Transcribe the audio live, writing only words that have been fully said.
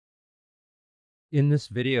In this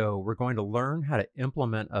video, we're going to learn how to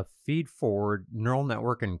implement a feed-forward neural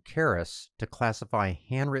network in Keras to classify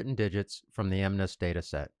handwritten digits from the MNIST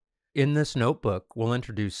dataset. In this notebook, we'll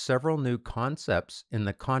introduce several new concepts in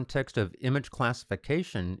the context of image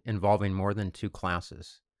classification involving more than two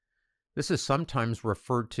classes. This is sometimes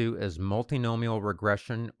referred to as multinomial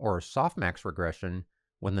regression or softmax regression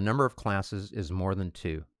when the number of classes is more than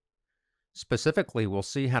two. Specifically, we'll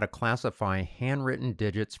see how to classify handwritten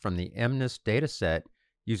digits from the MNIST dataset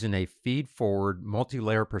using a feed-forward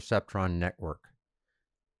multi-layer perceptron network.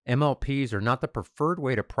 MLPs are not the preferred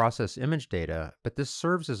way to process image data, but this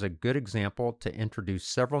serves as a good example to introduce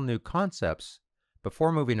several new concepts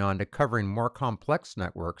before moving on to covering more complex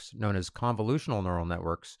networks known as convolutional neural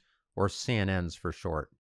networks, or CNNs for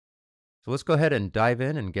short. So let's go ahead and dive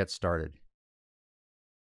in and get started.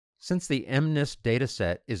 Since the MNIST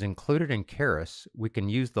dataset is included in Keras, we can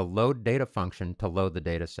use the load data function to load the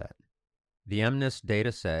dataset. The MNIST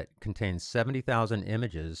dataset contains 70,000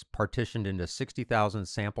 images partitioned into 60,000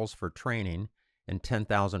 samples for training and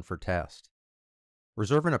 10,000 for test.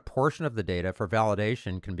 Reserving a portion of the data for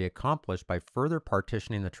validation can be accomplished by further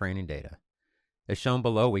partitioning the training data. As shown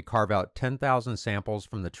below, we carve out 10,000 samples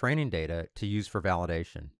from the training data to use for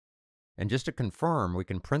validation. And just to confirm, we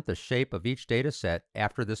can print the shape of each data set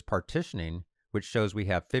after this partitioning, which shows we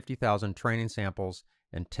have 50,000 training samples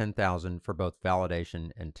and 10,000 for both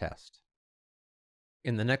validation and test.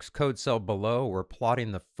 In the next code cell below, we're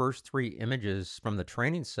plotting the first three images from the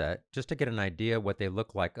training set just to get an idea what they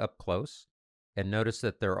look like up close, and notice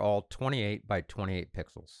that they're all 28 by 28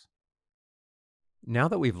 pixels. Now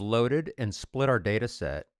that we've loaded and split our data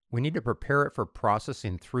set, we need to prepare it for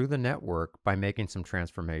processing through the network by making some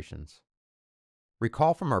transformations.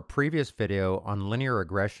 Recall from our previous video on linear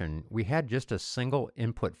regression, we had just a single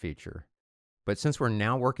input feature. But since we're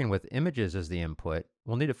now working with images as the input,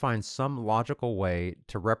 we'll need to find some logical way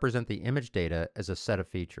to represent the image data as a set of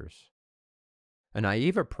features. A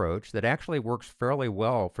naive approach that actually works fairly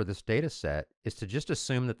well for this data set is to just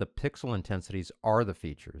assume that the pixel intensities are the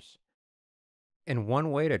features. And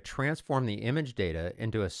one way to transform the image data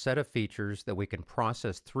into a set of features that we can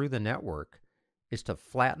process through the network is to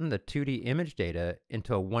flatten the 2D image data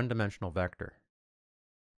into a one-dimensional vector.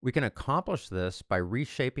 We can accomplish this by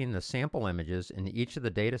reshaping the sample images in each of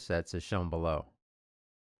the datasets as shown below.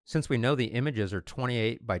 Since we know the images are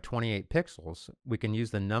 28 by 28 pixels, we can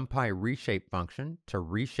use the NumPy reshape function to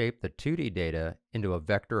reshape the 2D data into a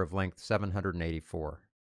vector of length 784.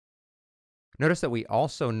 Notice that we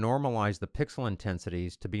also normalize the pixel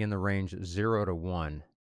intensities to be in the range 0 to 1.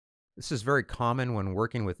 This is very common when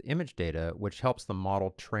working with image data, which helps the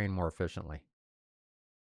model train more efficiently.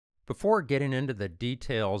 Before getting into the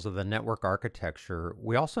details of the network architecture,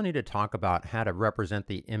 we also need to talk about how to represent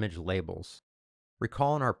the image labels.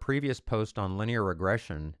 Recall in our previous post on linear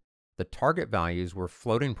regression, the target values were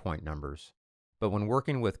floating point numbers, but when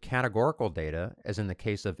working with categorical data, as in the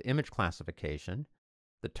case of image classification,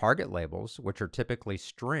 the target labels, which are typically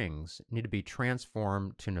strings, need to be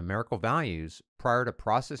transformed to numerical values prior to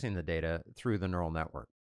processing the data through the neural network.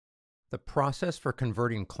 The process for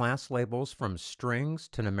converting class labels from strings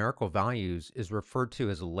to numerical values is referred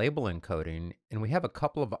to as label encoding, and we have a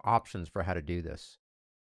couple of options for how to do this.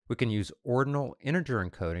 We can use ordinal integer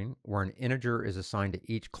encoding, where an integer is assigned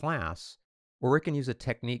to each class, or we can use a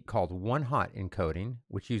technique called one-hot encoding,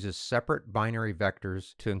 which uses separate binary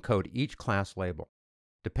vectors to encode each class label.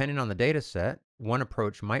 Depending on the data set, one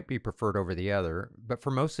approach might be preferred over the other, but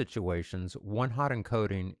for most situations, one-hot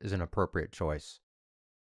encoding is an appropriate choice.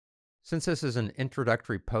 Since this is an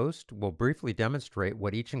introductory post, we'll briefly demonstrate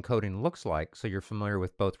what each encoding looks like so you're familiar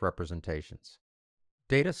with both representations.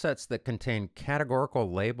 Datasets that contain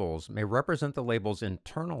categorical labels may represent the labels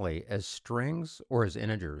internally as strings or as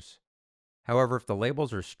integers. However, if the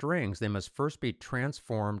labels are strings, they must first be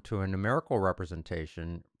transformed to a numerical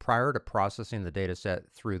representation prior to processing the dataset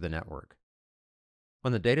through the network.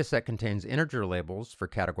 When the dataset contains integer labels for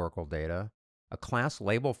categorical data, a class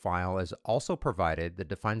label file is also provided that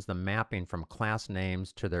defines the mapping from class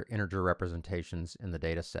names to their integer representations in the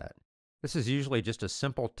dataset. This is usually just a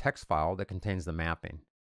simple text file that contains the mapping.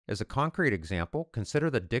 As a concrete example, consider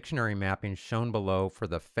the dictionary mapping shown below for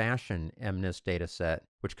the fashion MNIST dataset,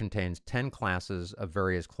 which contains 10 classes of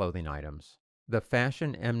various clothing items. The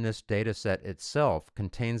fashion MNIST dataset itself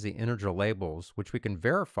contains the integer labels, which we can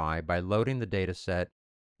verify by loading the dataset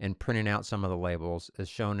and printing out some of the labels as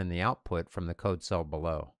shown in the output from the code cell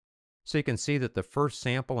below. So you can see that the first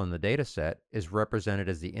sample in the dataset is represented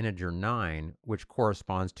as the integer 9, which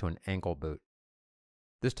corresponds to an ankle boot.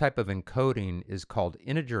 This type of encoding is called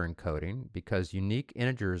integer encoding because unique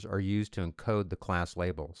integers are used to encode the class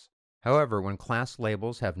labels. However, when class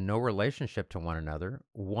labels have no relationship to one another,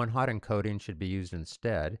 one-hot encoding should be used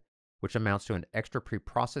instead, which amounts to an extra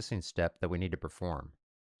preprocessing step that we need to perform.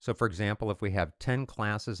 So for example, if we have 10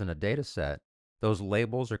 classes in a data set, those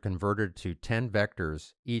labels are converted to 10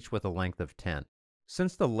 vectors, each with a length of 10.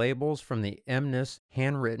 Since the labels from the MNIST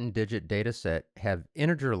handwritten digit dataset have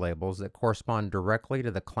integer labels that correspond directly to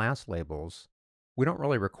the class labels, we don't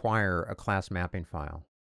really require a class mapping file.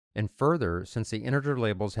 And further, since the integer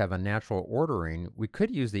labels have a natural ordering, we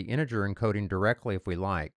could use the integer encoding directly if we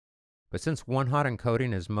like. But since one-hot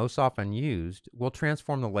encoding is most often used, we'll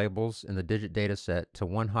transform the labels in the digit dataset to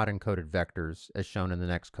one-hot encoded vectors as shown in the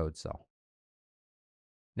next code cell.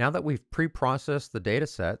 Now that we've pre-processed the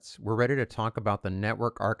datasets, we're ready to talk about the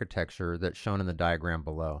network architecture that's shown in the diagram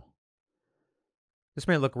below. This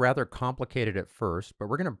may look rather complicated at first, but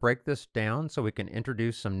we're going to break this down so we can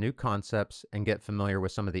introduce some new concepts and get familiar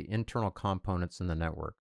with some of the internal components in the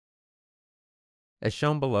network. As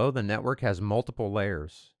shown below, the network has multiple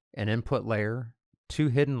layers: an input layer, two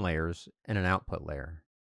hidden layers, and an output layer.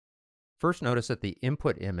 First, notice that the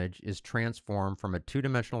input image is transformed from a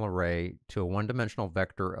two-dimensional array to a one-dimensional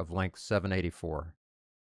vector of length 784,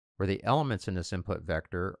 where the elements in this input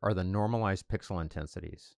vector are the normalized pixel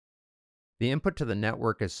intensities. The input to the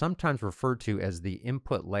network is sometimes referred to as the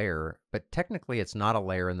input layer, but technically it's not a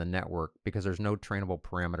layer in the network because there's no trainable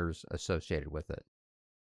parameters associated with it.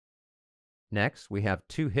 Next, we have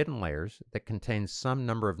two hidden layers that contain some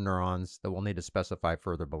number of neurons that we'll need to specify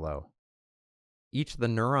further below. Each of the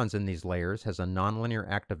neurons in these layers has a nonlinear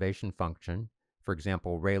activation function, for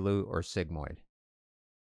example, ReLU or sigmoid.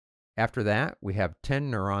 After that, we have 10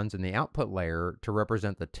 neurons in the output layer to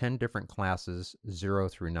represent the 10 different classes 0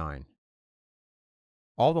 through 9.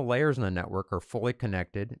 All the layers in the network are fully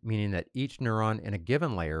connected, meaning that each neuron in a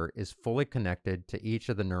given layer is fully connected to each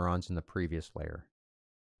of the neurons in the previous layer.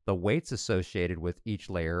 The weights associated with each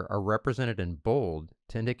layer are represented in bold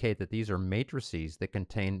to indicate that these are matrices that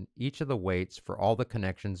contain each of the weights for all the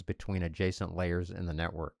connections between adjacent layers in the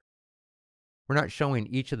network. We're not showing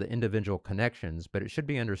each of the individual connections, but it should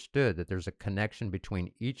be understood that there's a connection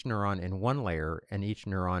between each neuron in one layer and each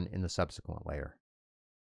neuron in the subsequent layer.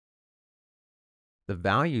 The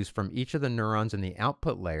values from each of the neurons in the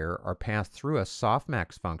output layer are passed through a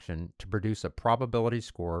softmax function to produce a probability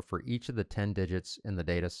score for each of the 10 digits in the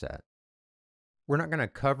data set. We're not going to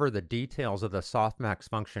cover the details of the softmax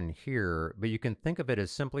function here, but you can think of it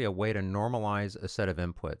as simply a way to normalize a set of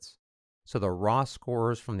inputs. So the raw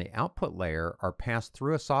scores from the output layer are passed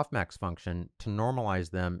through a softmax function to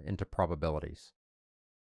normalize them into probabilities.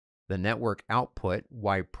 The network output,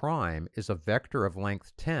 y prime, is a vector of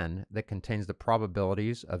length 10 that contains the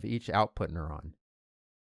probabilities of each output neuron.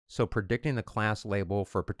 So predicting the class label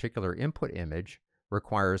for a particular input image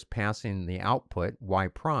requires passing the output, y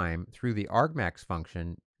prime, through the argmax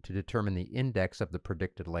function to determine the index of the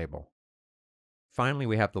predicted label. Finally,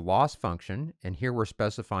 we have the loss function, and here we're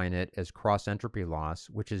specifying it as cross-entropy loss,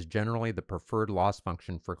 which is generally the preferred loss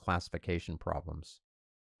function for classification problems.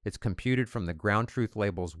 It's computed from the ground truth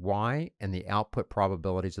labels y and the output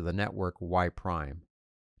probabilities of the network y prime.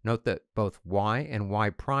 Note that both y and y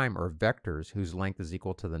prime are vectors whose length is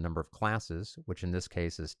equal to the number of classes, which in this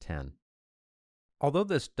case is 10. Although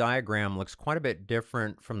this diagram looks quite a bit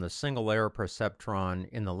different from the single layer perceptron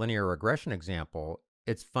in the linear regression example,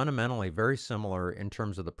 it's fundamentally very similar in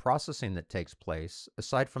terms of the processing that takes place,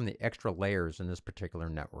 aside from the extra layers in this particular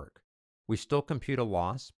network. We still compute a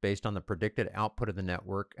loss based on the predicted output of the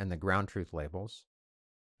network and the ground truth labels.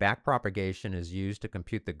 Backpropagation is used to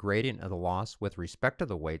compute the gradient of the loss with respect to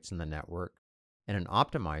the weights in the network, and an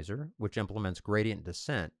optimizer, which implements gradient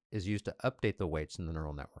descent, is used to update the weights in the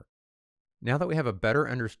neural network. Now that we have a better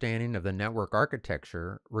understanding of the network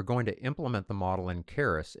architecture, we're going to implement the model in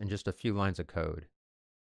Keras in just a few lines of code.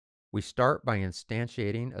 We start by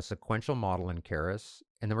instantiating a sequential model in Keras,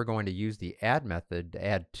 and then we're going to use the add method to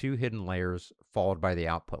add two hidden layers followed by the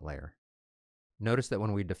output layer. Notice that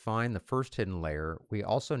when we define the first hidden layer, we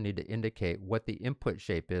also need to indicate what the input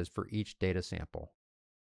shape is for each data sample.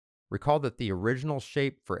 Recall that the original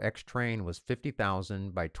shape for XTrain was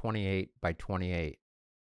 50,000 by 28 by 28,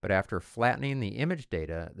 but after flattening the image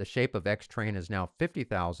data, the shape of XTrain is now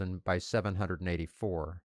 50,000 by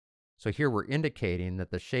 784. So here we're indicating that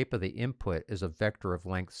the shape of the input is a vector of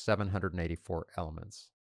length 784 elements.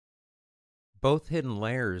 Both hidden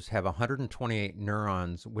layers have 128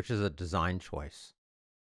 neurons, which is a design choice.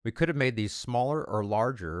 We could have made these smaller or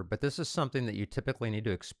larger, but this is something that you typically need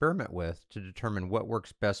to experiment with to determine what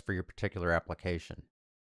works best for your particular application.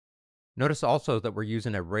 Notice also that we're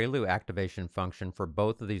using a ReLU activation function for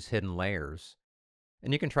both of these hidden layers.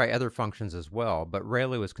 And you can try other functions as well, but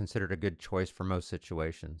ReLU is considered a good choice for most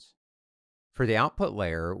situations. For the output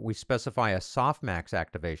layer, we specify a softmax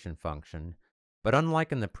activation function, but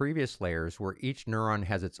unlike in the previous layers where each neuron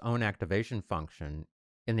has its own activation function,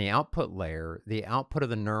 in the output layer, the output of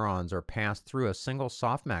the neurons are passed through a single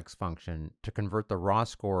softmax function to convert the raw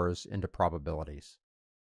scores into probabilities.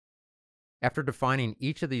 After defining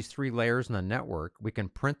each of these three layers in the network, we can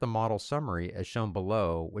print the model summary as shown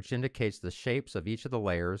below, which indicates the shapes of each of the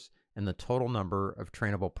layers and the total number of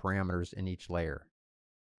trainable parameters in each layer.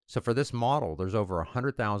 So for this model, there's over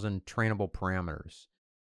 100,000 trainable parameters.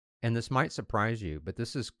 And this might surprise you, but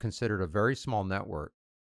this is considered a very small network,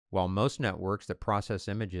 while most networks that process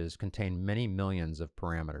images contain many millions of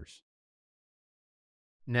parameters.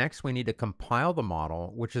 Next, we need to compile the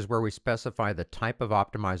model, which is where we specify the type of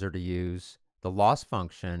optimizer to use, the loss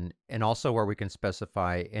function, and also where we can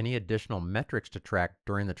specify any additional metrics to track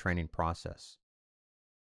during the training process.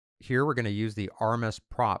 Here we're going to use the RMS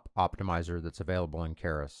prop optimizer that's available in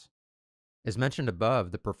Keras. As mentioned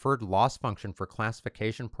above, the preferred loss function for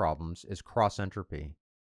classification problems is cross-entropy,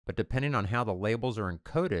 but depending on how the labels are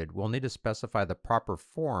encoded, we'll need to specify the proper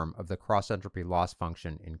form of the cross-entropy loss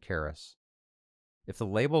function in Keras. If the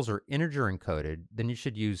labels are integer encoded, then you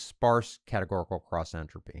should use sparse categorical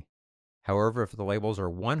cross-entropy. However, if the labels are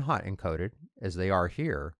one-hot encoded, as they are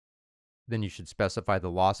here, then you should specify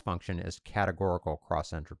the loss function as categorical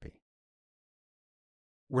cross-entropy.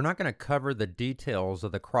 We're not going to cover the details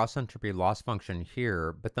of the cross-entropy loss function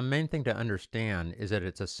here, but the main thing to understand is that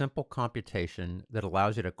it's a simple computation that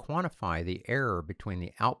allows you to quantify the error between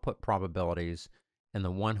the output probabilities and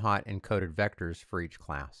the one-hot encoded vectors for each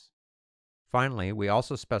class. Finally, we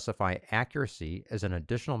also specify accuracy as an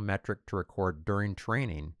additional metric to record during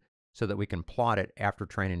training so that we can plot it after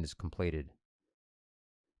training is completed.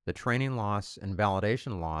 The training loss and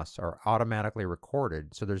validation loss are automatically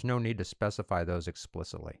recorded, so there's no need to specify those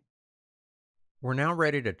explicitly. We're now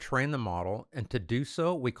ready to train the model, and to do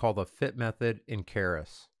so, we call the fit method in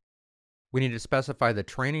Keras. We need to specify the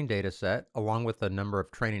training dataset along with the number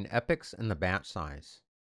of training epochs and the batch size.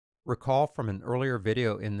 Recall from an earlier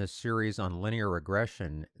video in this series on linear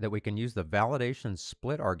regression that we can use the validation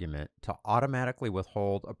split argument to automatically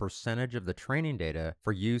withhold a percentage of the training data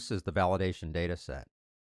for use as the validation dataset.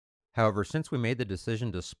 However, since we made the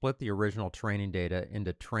decision to split the original training data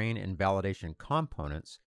into train and validation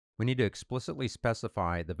components, we need to explicitly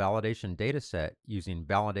specify the validation dataset using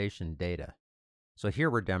validation data. So here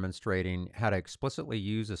we're demonstrating how to explicitly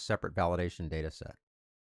use a separate validation dataset.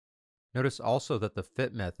 Notice also that the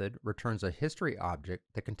fit method returns a history object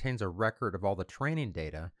that contains a record of all the training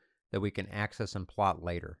data that we can access and plot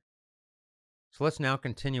later. So let's now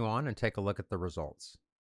continue on and take a look at the results.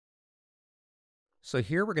 So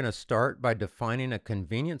here we're going to start by defining a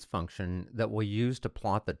convenience function that we'll use to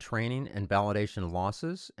plot the training and validation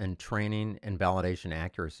losses and training and validation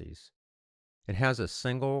accuracies. It has a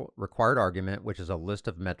single required argument, which is a list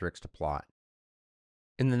of metrics to plot.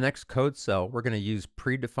 In the next code cell, we're going to use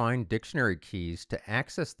predefined dictionary keys to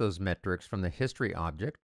access those metrics from the history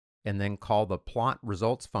object, and then call the plot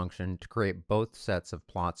results function to create both sets of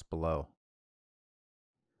plots below.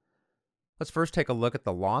 Let's first take a look at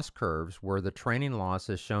the loss curves where the training loss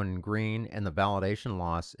is shown in green and the validation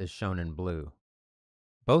loss is shown in blue.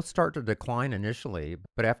 Both start to decline initially,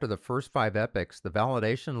 but after the first 5 epochs, the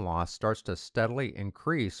validation loss starts to steadily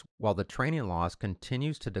increase while the training loss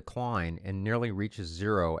continues to decline and nearly reaches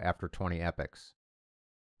 0 after 20 epochs.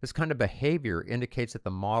 This kind of behavior indicates that the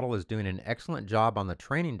model is doing an excellent job on the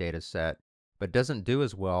training data set, but doesn't do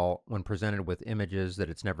as well when presented with images that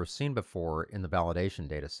it's never seen before in the validation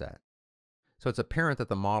data set. So it's apparent that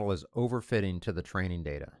the model is overfitting to the training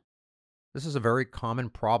data. This is a very common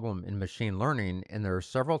problem in machine learning, and there are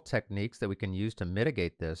several techniques that we can use to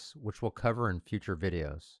mitigate this, which we'll cover in future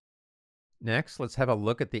videos. Next, let's have a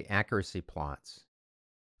look at the accuracy plots.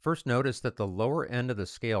 First, notice that the lower end of the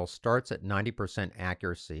scale starts at 90%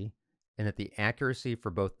 accuracy, and that the accuracy for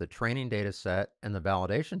both the training data set and the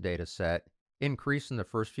validation data set increase in the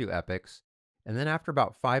first few epochs, and then after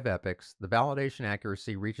about 5 epochs, the validation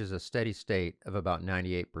accuracy reaches a steady state of about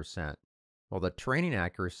 98%. While the training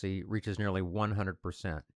accuracy reaches nearly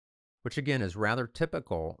 100%, which again is rather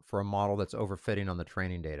typical for a model that's overfitting on the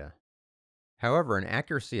training data. However, an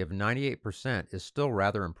accuracy of 98% is still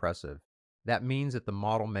rather impressive. That means that the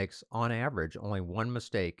model makes, on average, only one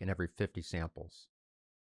mistake in every 50 samples.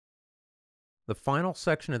 The final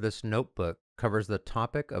section of this notebook covers the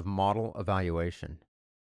topic of model evaluation.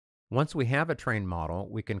 Once we have a trained model,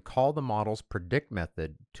 we can call the model's predict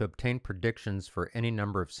method to obtain predictions for any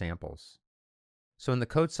number of samples. So in the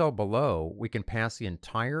code cell below, we can pass the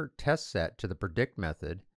entire test set to the predict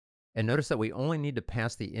method, and notice that we only need to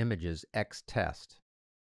pass the images xtest.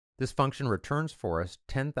 This function returns for us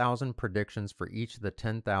 10,000 predictions for each of the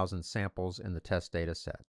 10,000 samples in the test data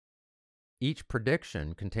set. Each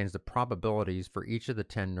prediction contains the probabilities for each of the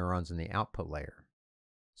 10 neurons in the output layer.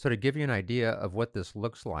 So to give you an idea of what this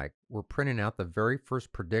looks like, we're printing out the very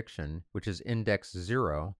first prediction, which is index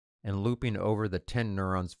 0, and looping over the 10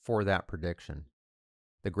 neurons for that prediction.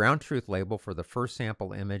 The ground truth label for the first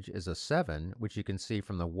sample image is a 7, which you can see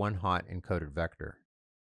from the one-hot encoded vector.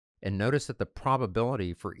 And notice that the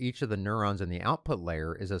probability for each of the neurons in the output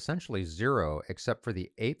layer is essentially 0, except for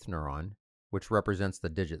the 8th neuron, which represents the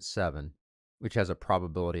digit 7, which has a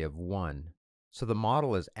probability of 1. So the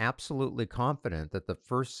model is absolutely confident that the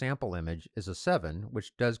first sample image is a 7,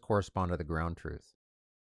 which does correspond to the ground truth.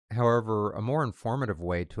 However, a more informative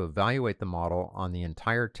way to evaluate the model on the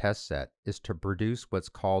entire test set is to produce what's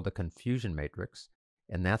called a confusion matrix,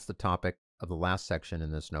 and that's the topic of the last section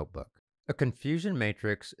in this notebook. A confusion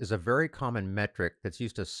matrix is a very common metric that's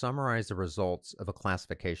used to summarize the results of a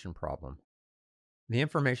classification problem. The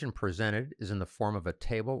information presented is in the form of a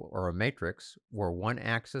table or a matrix where one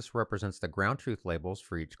axis represents the ground truth labels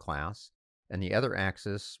for each class, and the other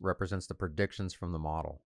axis represents the predictions from the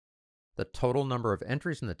model. The total number of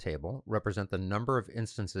entries in the table represent the number of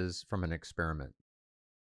instances from an experiment.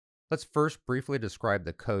 Let's first briefly describe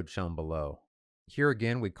the code shown below. Here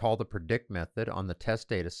again, we call the predict method on the test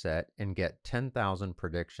data set and get 10,000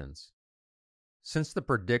 predictions. Since the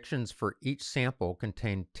predictions for each sample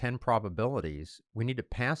contain 10 probabilities, we need to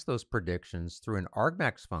pass those predictions through an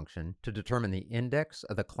argmax function to determine the index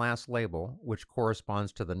of the class label, which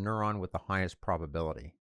corresponds to the neuron with the highest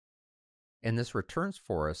probability. And this returns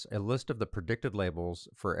for us a list of the predicted labels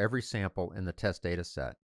for every sample in the test data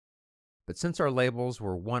set. But since our labels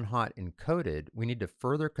were one-hot encoded, we need to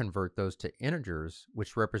further convert those to integers,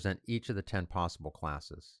 which represent each of the 10 possible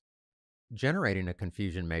classes. Generating a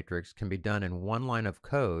confusion matrix can be done in one line of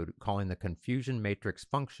code, calling the confusion matrix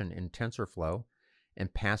function in TensorFlow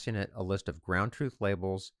and passing it a list of ground truth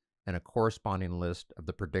labels and a corresponding list of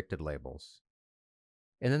the predicted labels.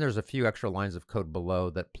 And then there's a few extra lines of code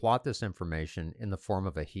below that plot this information in the form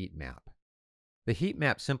of a heat map. The heat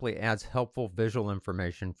map simply adds helpful visual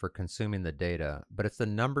information for consuming the data, but it's the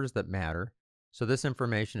numbers that matter, so this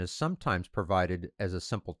information is sometimes provided as a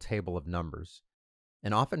simple table of numbers,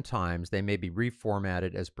 and oftentimes they may be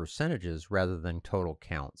reformatted as percentages rather than total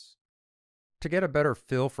counts. To get a better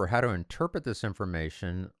feel for how to interpret this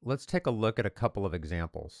information, let's take a look at a couple of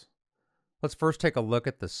examples. Let's first take a look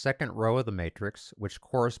at the second row of the matrix, which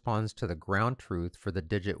corresponds to the ground truth for the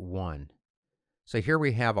digit 1. So here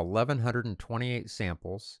we have 1,128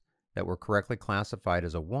 samples that were correctly classified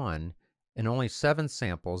as a 1, and only 7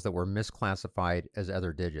 samples that were misclassified as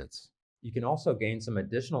other digits. You can also gain some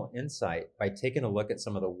additional insight by taking a look at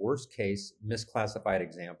some of the worst case misclassified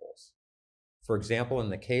examples. For example, in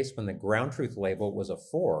the case when the ground truth label was a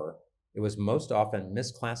 4, it was most often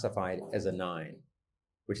misclassified as a 9,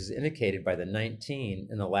 which is indicated by the 19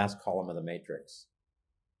 in the last column of the matrix.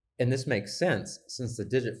 And this makes sense since the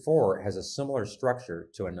digit 4 has a similar structure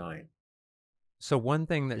to a 9. So one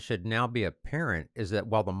thing that should now be apparent is that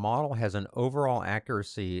while the model has an overall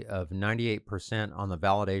accuracy of 98% on the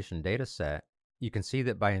validation data set, you can see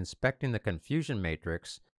that by inspecting the confusion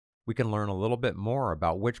matrix, we can learn a little bit more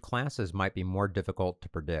about which classes might be more difficult to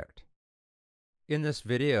predict. In this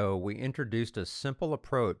video, we introduced a simple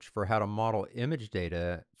approach for how to model image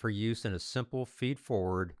data for use in a simple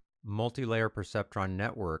feed-forward multi-layer perceptron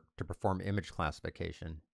network to perform image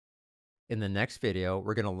classification. In the next video,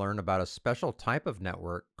 we're going to learn about a special type of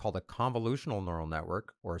network called a convolutional neural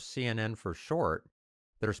network, or CNN for short,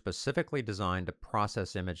 that are specifically designed to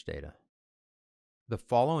process image data. The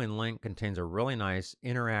following link contains a really nice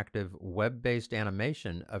interactive web-based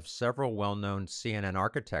animation of several well-known CNN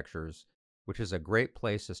architectures, which is a great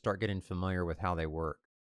place to start getting familiar with how they work.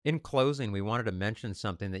 In closing, we wanted to mention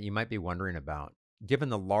something that you might be wondering about. Given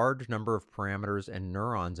the large number of parameters and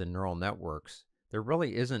neurons in neural networks, there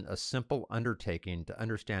really isn't a simple undertaking to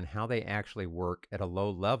understand how they actually work at a low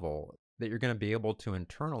level that you're going to be able to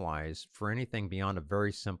internalize for anything beyond a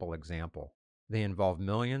very simple example. They involve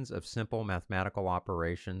millions of simple mathematical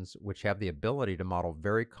operations which have the ability to model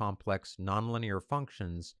very complex nonlinear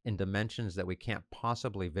functions in dimensions that we can't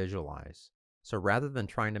possibly visualize. So rather than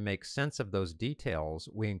trying to make sense of those details,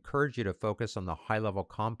 we encourage you to focus on the high-level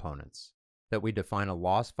components. That we define a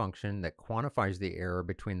loss function that quantifies the error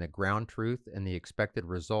between the ground truth and the expected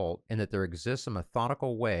result, and that there exists a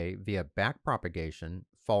methodical way via backpropagation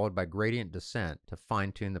followed by gradient descent to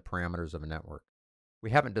fine-tune the parameters of a network. We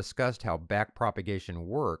haven't discussed how backpropagation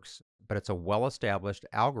works, but it's a well-established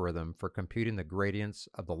algorithm for computing the gradients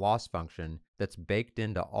of the loss function that's baked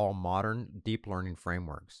into all modern deep learning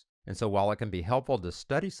frameworks. And so while it can be helpful to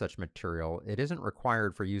study such material, it isn't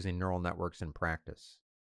required for using neural networks in practice.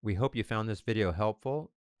 We hope you found this video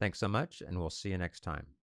helpful. Thanks so much, and we'll see you next time.